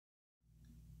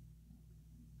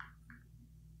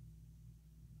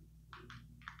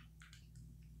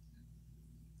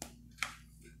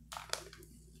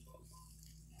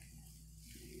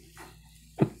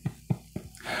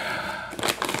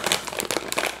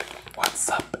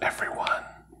up, everyone?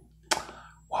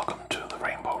 Welcome to the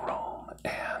Rainbow Room,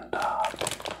 and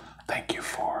thank you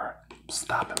for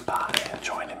stopping by and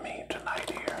joining me tonight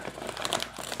here.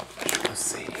 As you can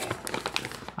see,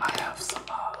 I have some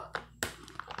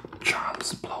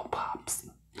Charms Blow Pops.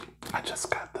 I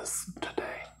just got this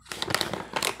today.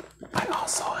 I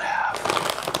also have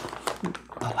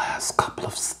the last couple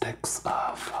of sticks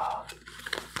of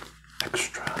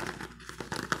extra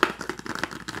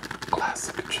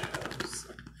classic chews.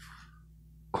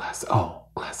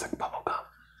 Classic bubblegum.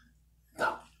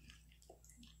 No.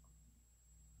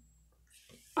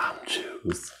 I'm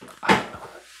chews. I don't know.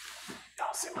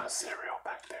 Y'all see my cereal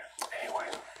back there. Anyway,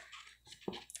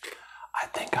 I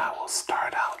think I will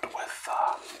start out with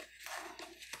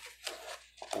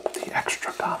the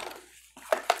extra gum.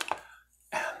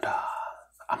 And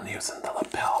I'm using the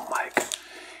lapel mic.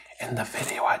 In the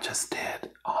video I just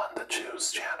did on the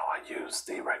Chews channel, I used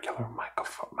the regular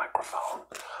microphone.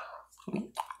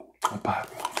 But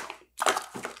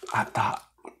I thought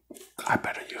I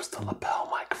better use the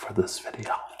lapel mic for this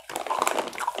video.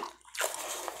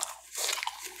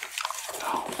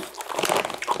 So,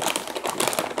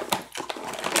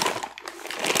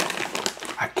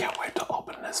 I can't wait to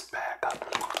open this bag up.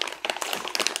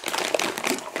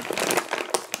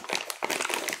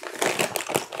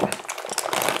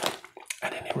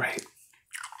 At any rate,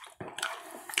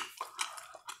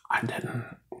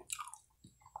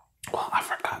 I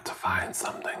forgot to find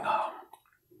something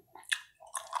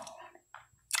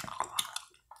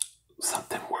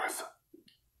worth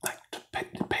like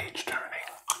page turning.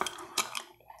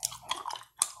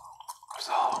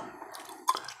 So,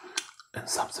 in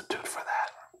substitute for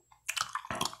that,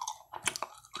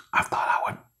 I thought I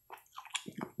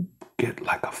would get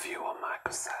like a few of my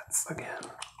cassettes again.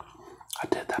 I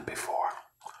did that before.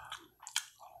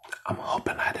 I'm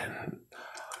hoping I didn't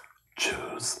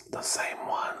choose the same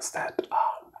ones that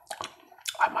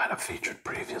I might have featured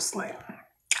previously.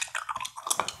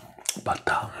 But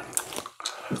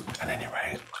at any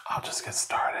rate, I'll just get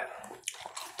started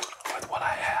with what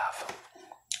I have.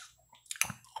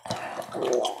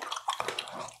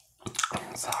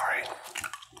 Sorry.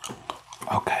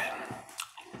 Okay.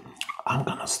 I'm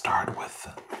gonna start with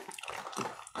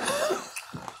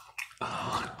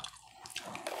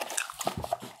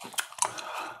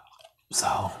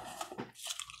so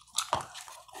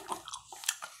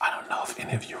I don't know if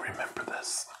any of you remember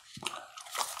this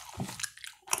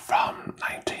from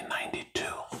 1992.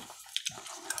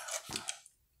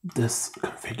 This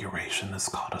configuration is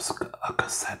called a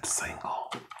cassette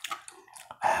single,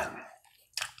 and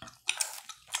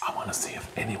I want to see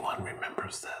if anyone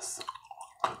remembers this.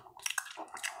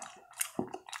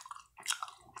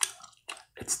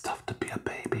 It's Tough to Be a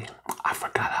Baby. I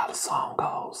forgot how the song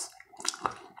goes,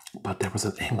 but there was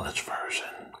an English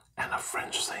version and a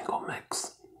French single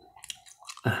mix,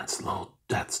 and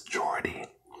that's Jordy.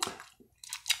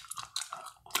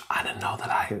 I didn't know that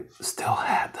I still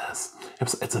had this.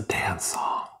 It's a dance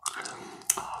song.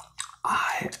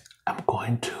 I am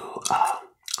going to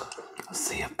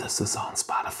see if this is on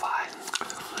Spotify.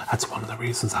 That's one of the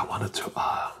reasons I wanted to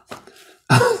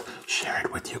share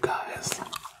it with you guys,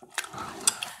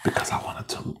 because I wanted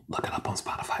to look it up on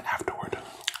Spotify afterward.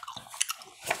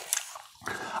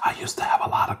 I used to have a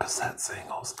lot of cassette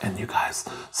singles, and you guys,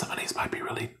 some of these might be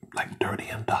really like dirty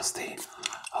and dusty.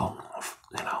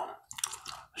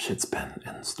 Shit's been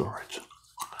in storage.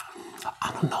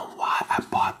 I don't know why I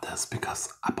bought this,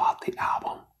 because I bought the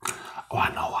album. Oh,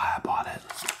 I know why I bought it.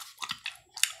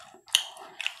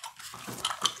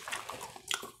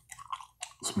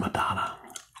 It's Madonna,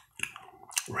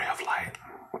 Ray of Light.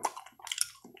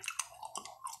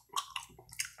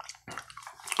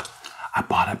 I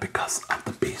bought it because of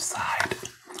the B-side.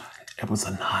 It was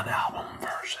a non-album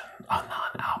version, a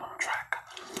non-album track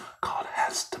called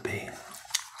Has to Be.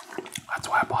 That's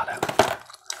why I bought it.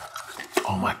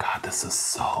 Oh my God, this is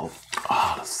so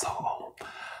old.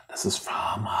 This is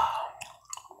from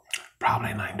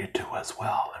probably 92 as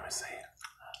well. Let me see.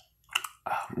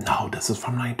 No, this is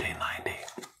from 1990.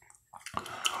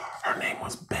 Her name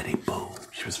was Betty Boo.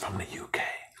 She was from the UK.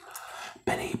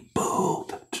 Betty Boo.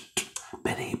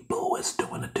 Betty Boo is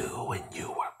doing a do when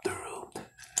you are through,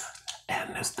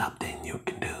 and there's nothing you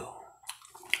can do.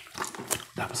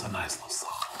 That was a nice little song.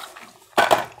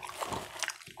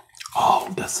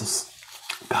 Oh, this is,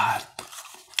 God,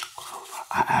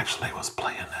 I actually was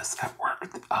playing this at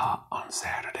work on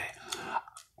Saturday.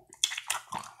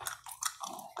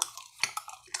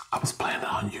 I was playing it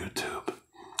on YouTube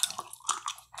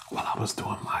while I was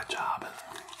doing my job.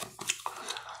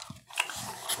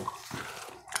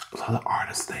 So the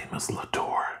artist's name is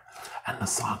Latour, and the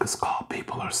song is called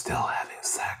People Are Still Having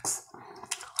Sex.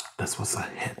 This was a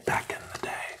hit back in the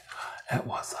day. It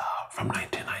was from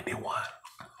 1991.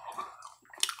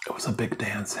 It was a big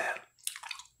dance hit.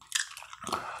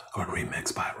 A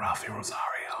remix by Ralphie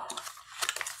Rosario.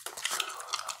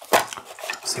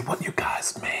 See, what you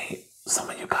guys some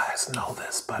of you guys know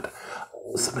this, but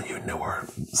some of you newer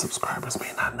subscribers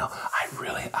may not know.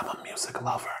 I'm a music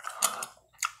lover,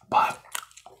 but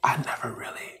I never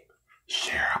really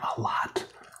share a lot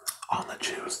on the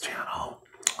Juice channel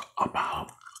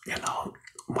about,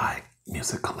 my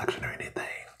music collection or anything.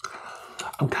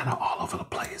 I'm kind of all over the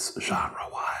place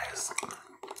genre-wise,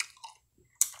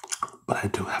 but I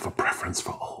do have a preference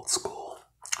for old school.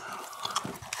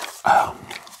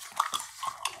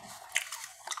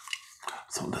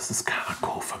 So this is kind of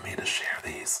cool for me to share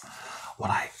these, what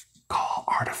I call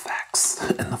artifacts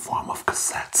in the form of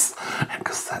cassettes and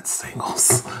cassette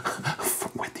singles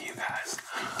with you guys.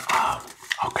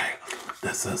 Okay,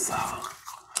 this is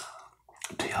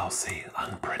TLC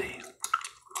Unpretty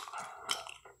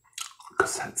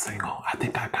cassette single. I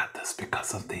think I got this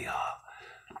because of the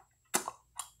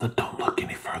Don't Look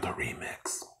Any Further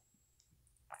remix.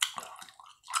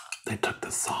 They took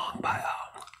this song by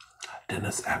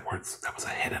Dennis Edwards that was a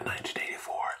hit in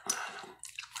 1984,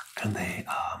 and they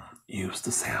used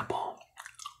the sample.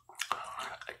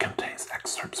 It contains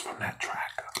excerpts from that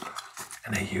track,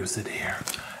 and they used it here,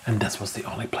 and this was the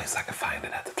only place I could find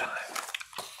it at the time.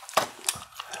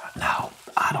 Now,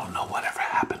 I don't know whatever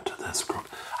happened to this group.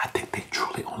 I think they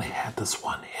truly only had this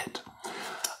one hit.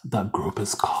 The group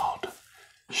is called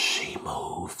She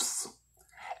Moves,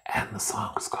 and the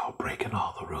song is called Breaking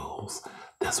All the Rules.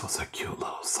 This was a cute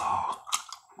little song.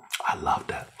 I loved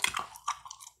it.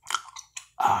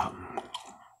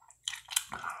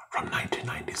 From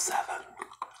 1997.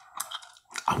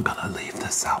 I'm gonna leave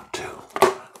this out too.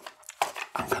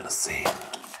 I'm gonna sing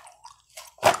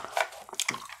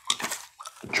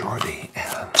Jordy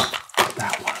and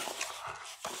that one.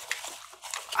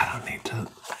 I don't need to.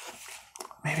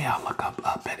 Maybe I'll look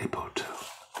up Betty Boo too.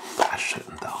 I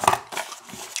shouldn't though.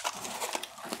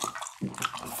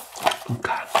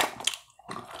 Okay.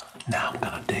 Now I'm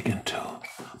gonna dig into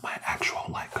my actual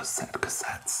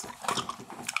cassettes.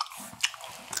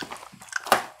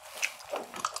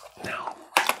 Now,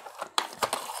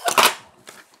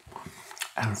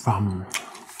 and from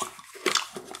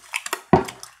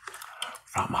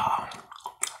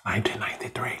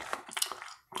 1993,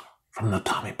 from the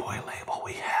Tommy Boy label,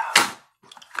 we have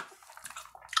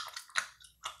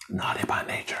Naughty by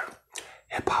Nature,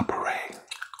 Hip Hop Parade.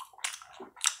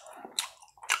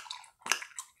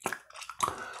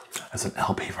 It's an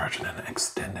LP version and an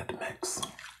extended mix.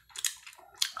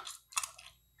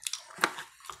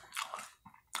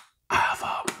 I have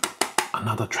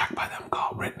another track by them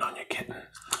called Written on Your Kitten.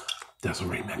 There's a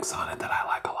remix on it that I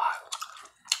like a lot.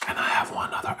 And I have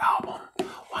one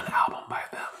album by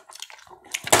them.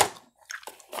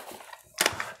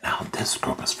 Now this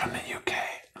group is from the UK.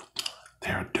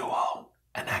 They're a duo,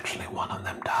 and actually one of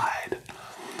them died.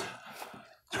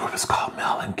 The group is called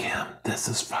Mel and Kim. This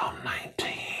is from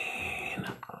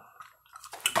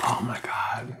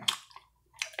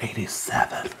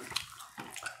 87.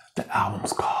 The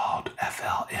album's called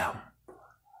FLM,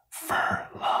 Fur,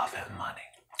 Love, and Money.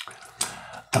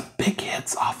 The big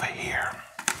hits off of here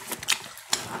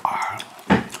are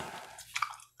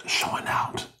Showing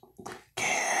Out,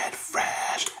 Get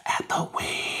Fresh at the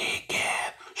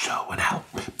Weekend, Showing Out,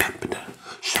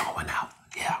 Showing Out.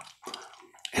 Yeah,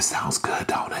 it sounds good,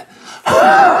 don't it?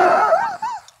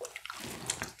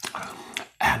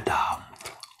 And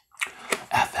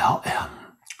FLM,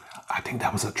 I think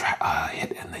that was a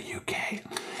hit in the UK.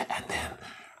 And then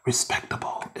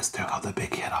Respectable is their other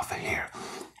big hit off of here.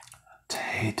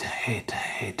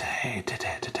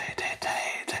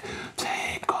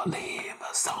 Take or leave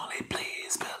us, only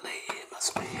please believe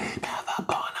us. We never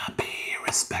gonna be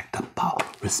respectable.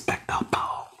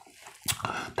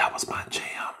 That was my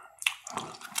jam.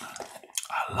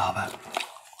 I love it.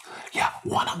 Yeah,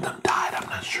 one of them died. I'm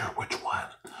not sure which one,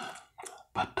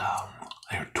 but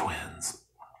they're twins.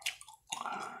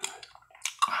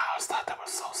 I always thought that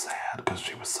was so sad because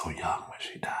she was so young when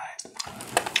she died.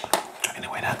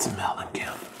 Anyway, that's Mel and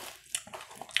Kim.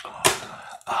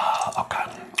 Okay.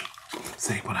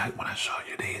 See, when I show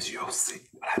you these, you'll see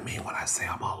what I mean when I say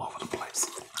I'm all over the place.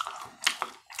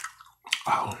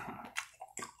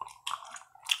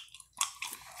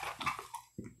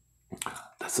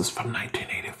 This is from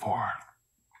 1984.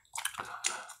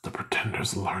 The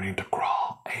Pretenders Learning to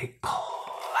Crawl, a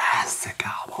classic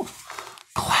album.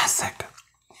 Classic.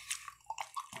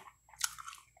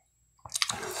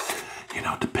 You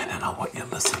know, depending depending on what you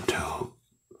listen to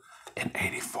in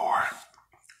 '84.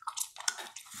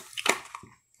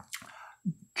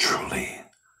 Truly,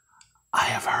 I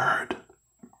have heard,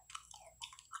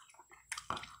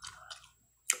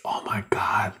 oh my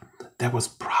God, there was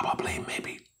probably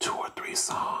maybe 2 or 3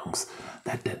 songs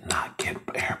that did not get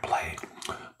airplay,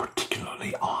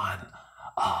 particularly on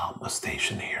a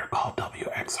station here called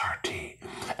WXRT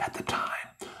at the time.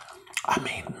 I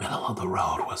mean, Middle of the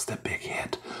Road was the big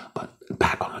hit, but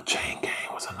Back on the Chain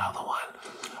Gang was another one.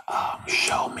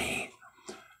 Show Me,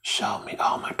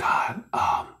 oh my God,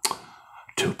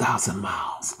 2,000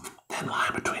 Miles, Thin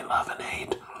Line Between Love and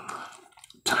Hate,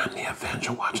 Time the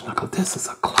Avenger, Watch Knuckle. This is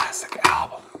a classic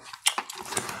album.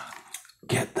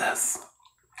 Get this.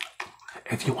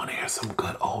 If you want to hear some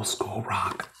good old school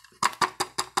rock,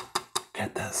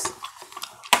 get this.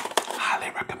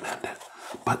 Highly recommend it.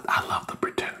 But I love the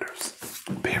Pretenders,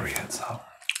 period. So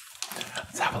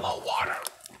let's have a little water.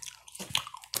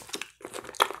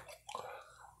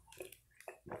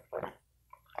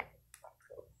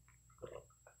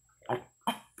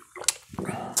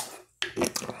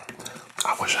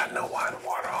 I wish I knew why the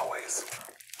water always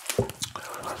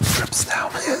drips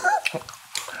down.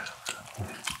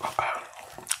 Okay.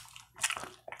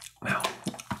 Now,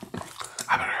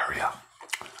 I better hurry up.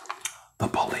 The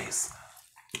Police.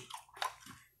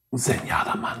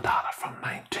 Zenyatta Mandata from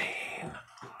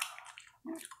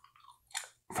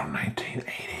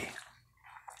 1980.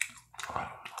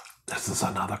 This is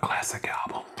another classic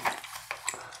album.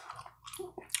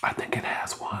 I think it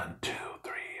has 1, 2,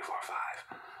 3, 4, 5.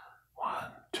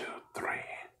 1, 2, 3,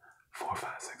 4,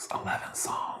 5, 6, 11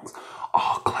 songs.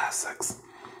 All classics.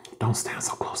 Don't Stand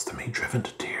So Close to Me, Driven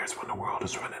to Tears When the World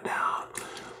is Running Down,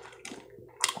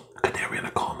 Canary in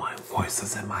a Coal Mine,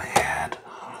 Voices in My Head,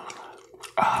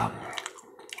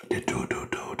 the Do Do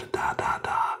Do, the Da Da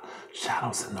Da,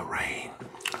 Shadows in the Rain.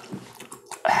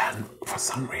 And for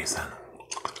some reason,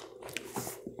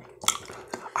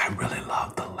 I really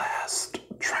love the last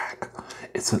track.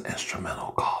 It's an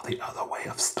instrumental called The Other Way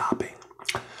of Stopping.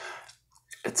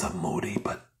 It's a moody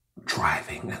but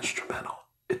driving instrumental.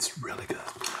 It's really good.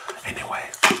 Anyway,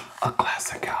 a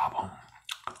classic album.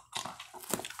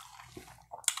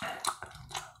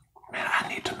 Man, I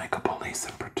need to make a Police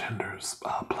and Pretenders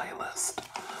playlist.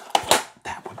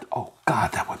 That would, oh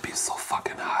God, that would be so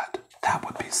fucking hot. That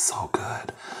would be so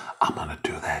good. I'm gonna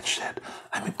do that shit.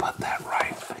 Let me put that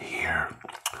right here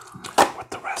with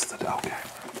the rest of it. Okay.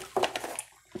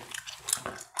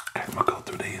 Okay, I'm gonna go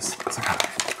through these because I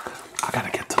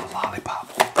gotta get to the lollipop.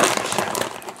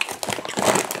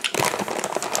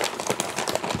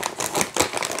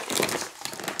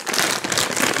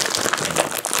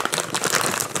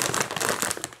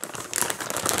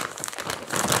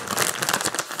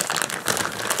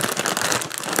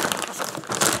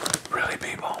 Really,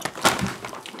 people?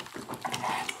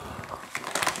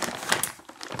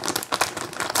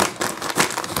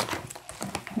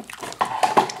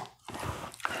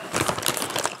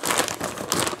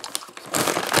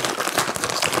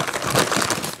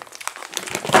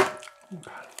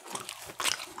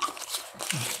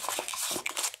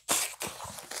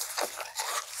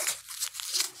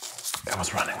 It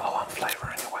was running low on flavor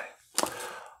anyway.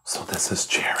 So this is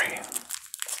Cherry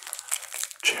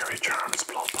Charms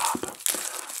Blow Pop.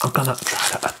 I'm gonna try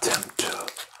to attempt to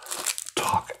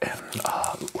talk and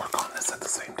work on this at the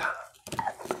same time.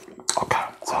 Okay,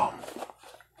 so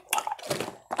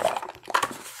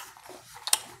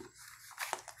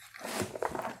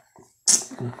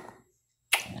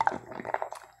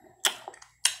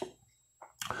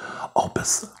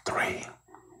Opus 3.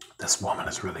 This woman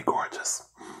is really gorgeous.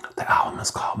 The album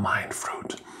is called Mind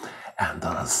Fruit, and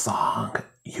the song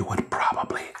you would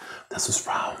probably, this is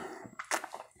from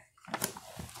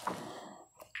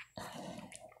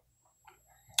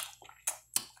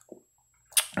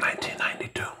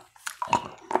 '92.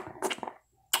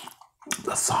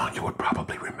 The song you would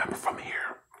probably remember from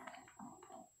here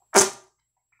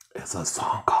is a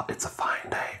song called It's a Fine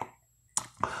Day.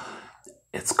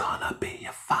 It's gonna be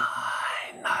a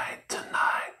fine night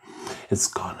tonight. It's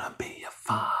gonna be a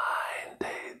fine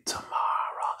day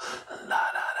tomorrow.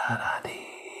 La da da da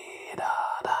dee da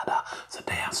da da. It's a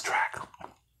dance track.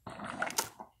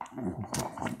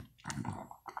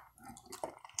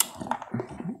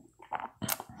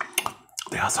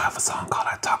 They also have a song called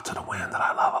I Talk to the Wind that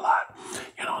I love a lot.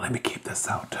 You know, let me keep this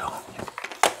out too.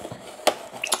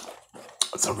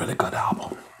 It's a really good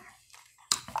album.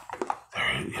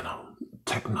 Very, you know,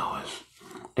 techno-ish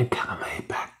and kind of laid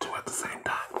back too at the same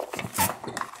time.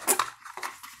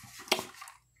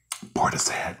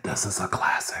 Portishead, this is a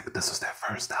classic. This is their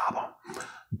first album,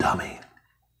 Dummy.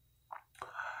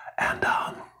 And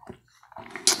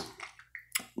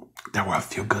There were a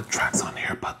few good tracks on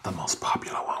here, but the most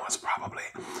popular one was probably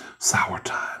Sour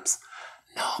Times.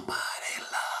 Nobody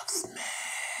loves me,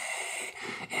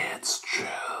 it's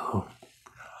true,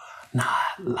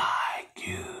 not like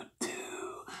you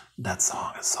do. That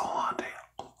song is so haunting.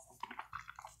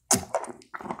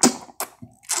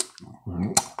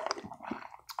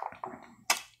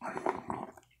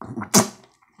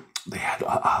 They had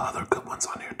other good ones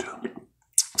on here too,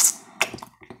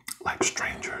 like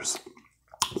Strangers,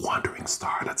 Wandering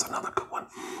Star, that's another good one.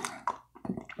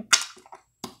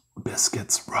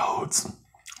 Biscuits, Roads,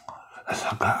 that's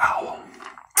a good album.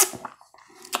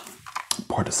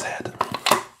 Portishead.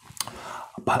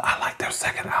 But I like their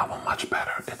second album much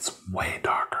better. It's way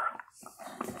darker.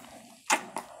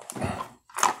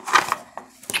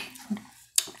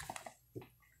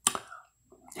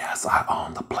 Yes, I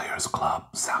own the Players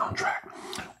Club soundtrack.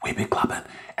 We be clubbing.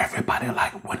 Everybody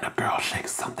like when the girl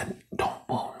shakes something, don't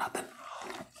boo, nothing.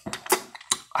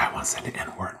 I want to say the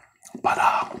N-word. But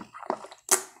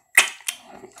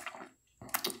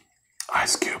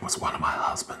Ice Cube was one of my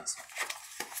husbands.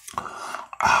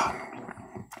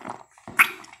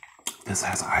 This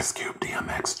has Ice Cube,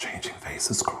 DMX, Changing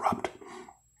Faces, Corrupt,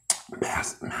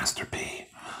 Master P,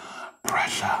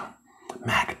 Pressure,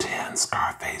 Mac 10,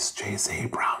 Scarface, Jay-Z,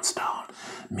 Brownstone,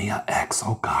 Mia X,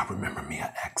 oh God, remember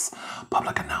Mia X,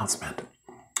 Public Announcement,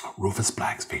 Rufus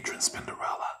Blacks featuring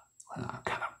Spinderella. I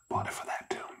kind of bought it for that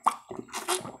too.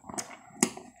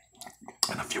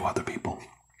 And a few other people.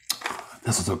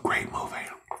 This was a great movie.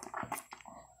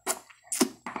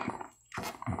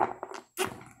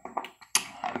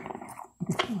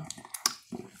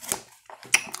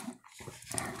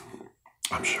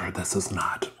 I'm sure this is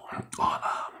not on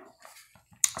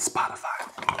Spotify.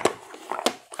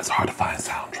 It's hard to find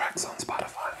soundtracks on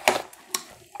Spotify.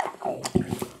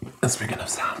 And speaking of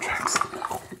soundtracks,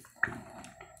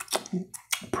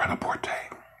 Pret-a-Porter.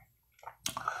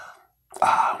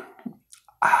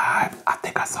 I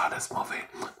think I saw this movie.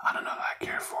 I don't know that I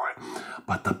care for it.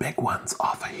 But the big ones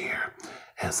off of here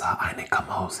is Ine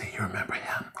Kamosi. You remember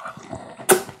him?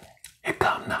 Here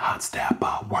come the hot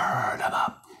stepper. Word him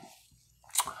up.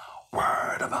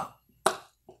 Word him up.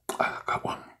 Good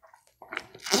one.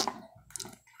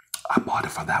 I bought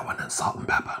it for that one and Salt and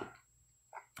Pepper.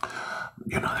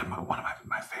 You know, they're one of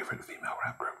my favorite female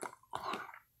rap group.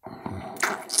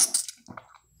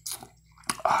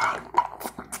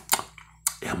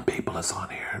 M People is on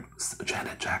here.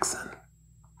 Janet Jackson.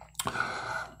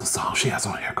 The song she has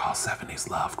on here called 70s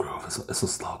Love Groove. It's a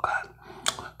slow cut.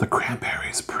 The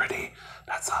Cranberries, Pretty.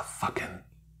 That's a fucking...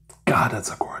 God,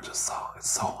 that's a gorgeous song.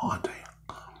 It's so haunting.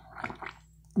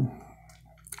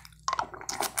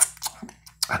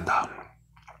 And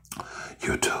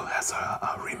U2 has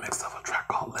a remix of a track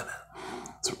called Linen.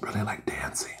 It's really like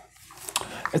dancing.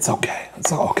 It's okay.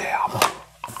 It's an okay album.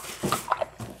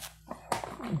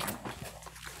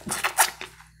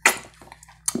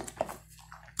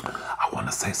 I want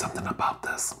to say something about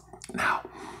this. Now,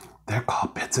 they're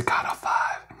called Pizzicato 5.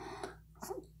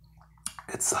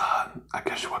 It's, I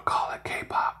guess you would call it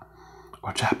K-pop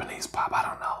or Japanese pop. I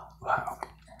don't know. Wow.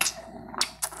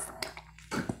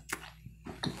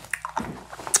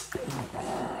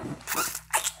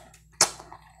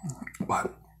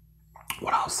 But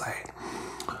what I'll say,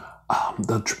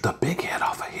 the big hit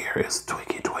off of here is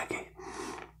Twiggy Twiggy.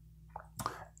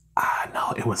 I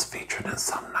know it was featured in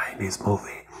some 90s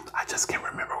movie. I just can't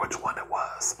remember which one it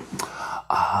was.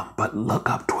 But look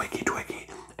up Twiggy Twiggy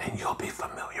and you'll be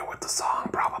familiar with the song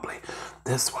probably.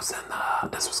 This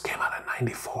came out in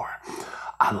 94.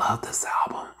 I love this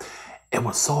album. It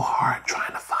was so hard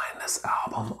trying to find this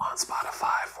album on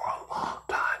Spotify for a long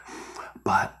time.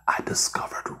 But I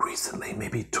discovered recently,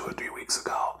 maybe 2 or 3 weeks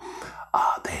ago,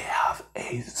 they have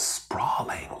a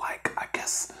sprawling, like, I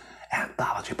guess,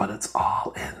 anthology, but it's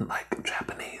all in, like,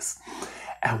 Japanese.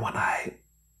 And when I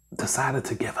decided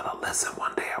to give it a listen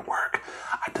one day at work,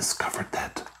 I discovered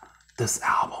that this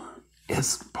album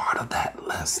is part of that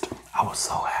list. I was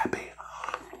so happy.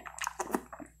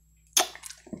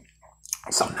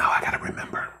 So now I gotta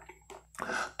remember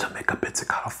to make a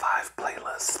Pizzicato 5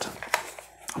 playlist.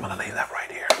 I'm gonna leave that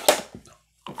right here.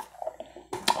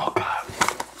 Oh God.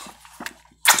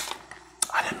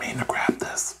 I didn't mean to grab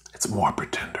this. It's More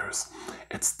Pretenders.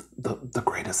 It's the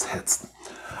greatest hits.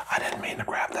 I didn't mean to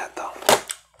grab that though.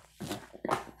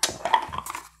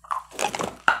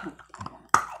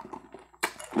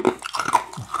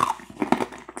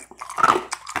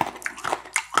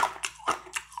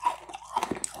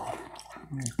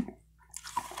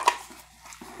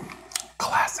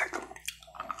 Classic.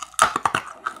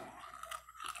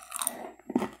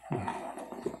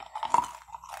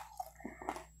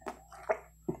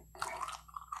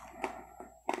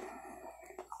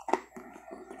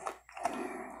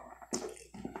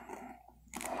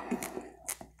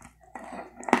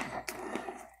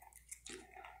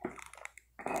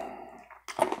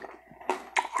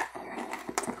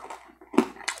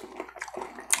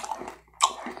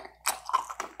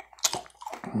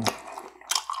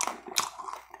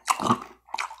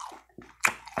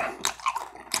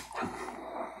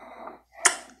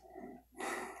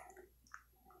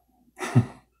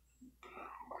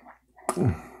 Stuck.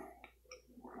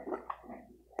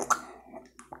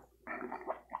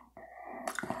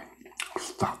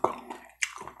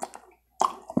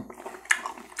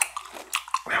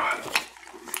 Anyway,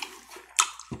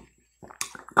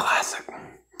 classic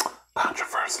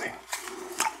controversy,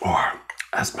 or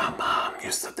as my mom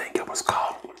used to think it was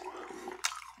called,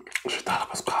 she thought it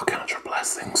was called Count Your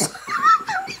Blessings.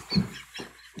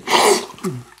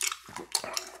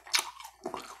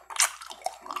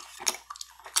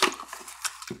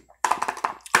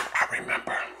 I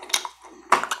remember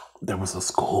there was a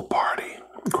school party,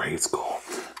 grade school,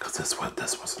 because this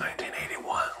was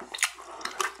 1981,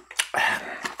 and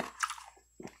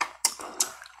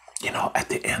you know, at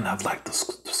the end of like the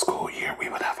school year, we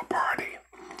would have a party,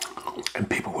 and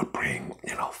people would bring,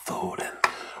 you know, food and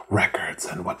records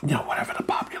and whatever the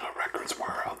popular records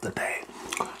were of the day.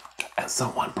 And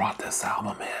someone brought this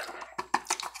album in,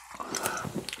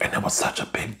 and it was such a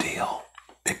big deal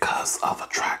because of a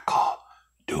track called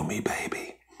 "Do Me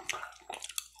Baby."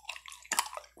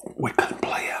 We couldn't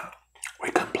play it.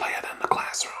 We couldn't play it in the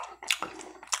classroom,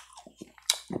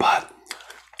 but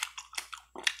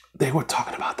they were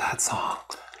talking about that song.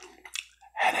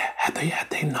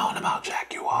 Had they known about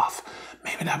Jack You Off,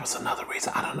 maybe that was another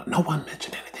reason. I don't know. No one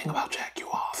mentioned anything about Jack You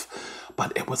Off,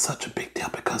 but it was such a big deal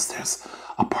because there's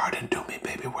a part in Do Me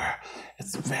Baby where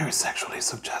it's very sexually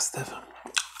suggestive.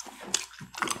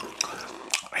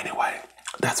 Anyway,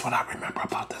 that's what I remember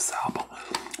about this album.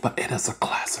 But it is a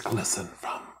classic listen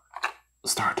from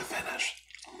start to finish.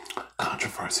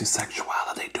 Controversy,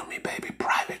 Sexuality, Do Me Baby,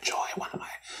 Private Joy, one of my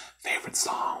favorite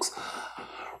songs.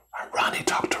 Ronnie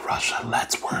Talked to Russia,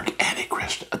 Let's Work,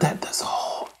 Anti-Christian. This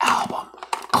whole album,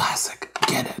 classic,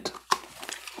 get it.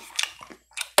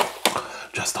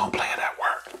 Just don't play it at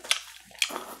work.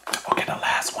 Okay, the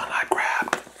last one I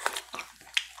grabbed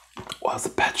was the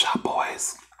Pet Shop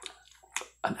Boys,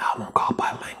 an album called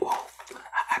Bilingual.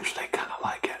 I actually kind of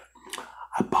like it.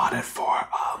 I bought it for,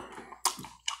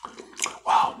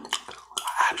 well,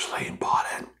 I actually bought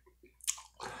it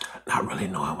not really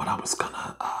knowing what I was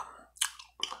gonna,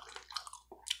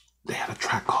 they had a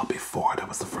track called Before, that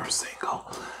was the first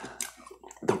single.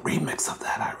 The remix of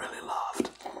that I really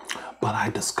loved. But I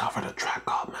discovered a track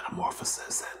called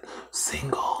Metamorphosis and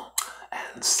Single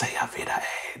and Say A Vida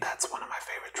A. That's one of my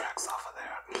favorite tracks off of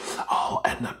there. Oh,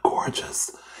 and the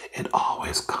Gorgeous. It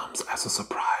always comes as a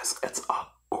surprise. It's a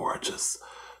gorgeous,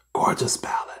 gorgeous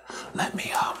ballad. Let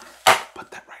me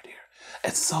put that right here.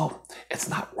 It's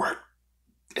not work.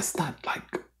 It's not like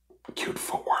cute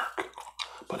for work,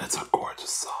 but it's a gorgeous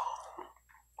song.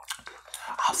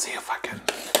 I'll see if I can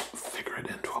figure it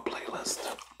into a playlist.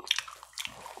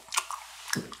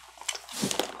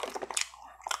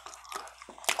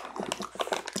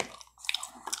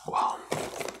 Well,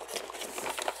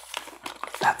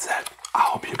 that's it. I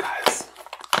hope you guys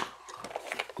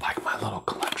like my little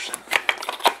collection.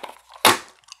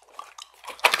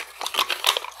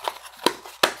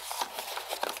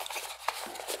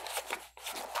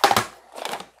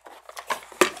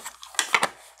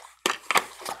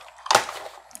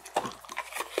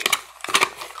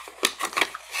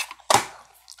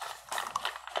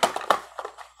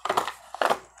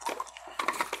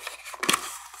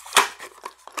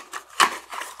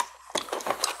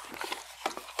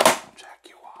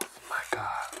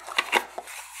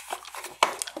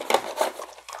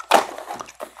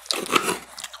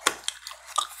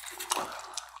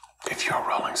 If you're a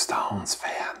Rolling Stones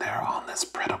fan, they're on this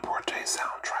Pret a Porter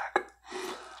soundtrack.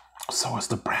 So is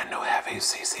the brand new heavy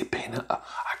CC Peniston.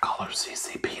 I call her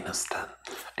CC Peniston.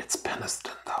 It's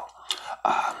Peniston though.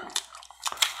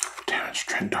 Terrence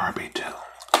Trent D'Arby too.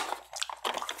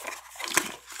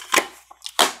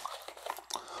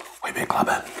 We be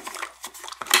clubbing.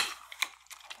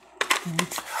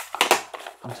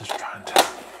 I'm just trying to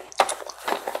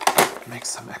make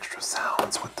some extra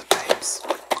sounds with the tapes.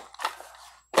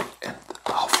 And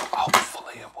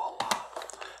hopefully it will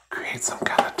create some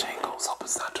kind of tingles. Hope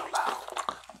it's not too loud.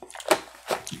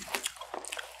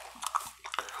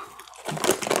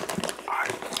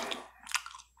 Alright.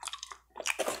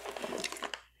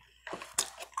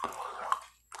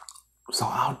 So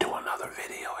I'll do another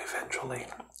video eventually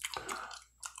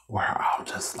where I'll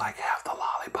just like have the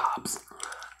lollipops.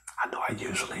 I know I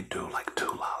usually do like 2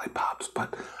 lollipops,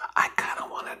 but I kind of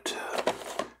wanted to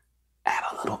add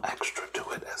a little extra to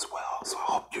it as well. So I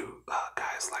hope you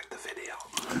guys like the video.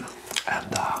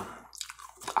 And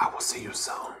I will see you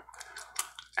soon.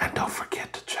 And don't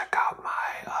forget to check out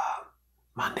my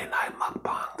Monday night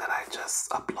mukbang that I just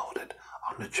uploaded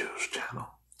on the Jews channel.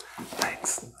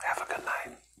 Thanks. Have a good night.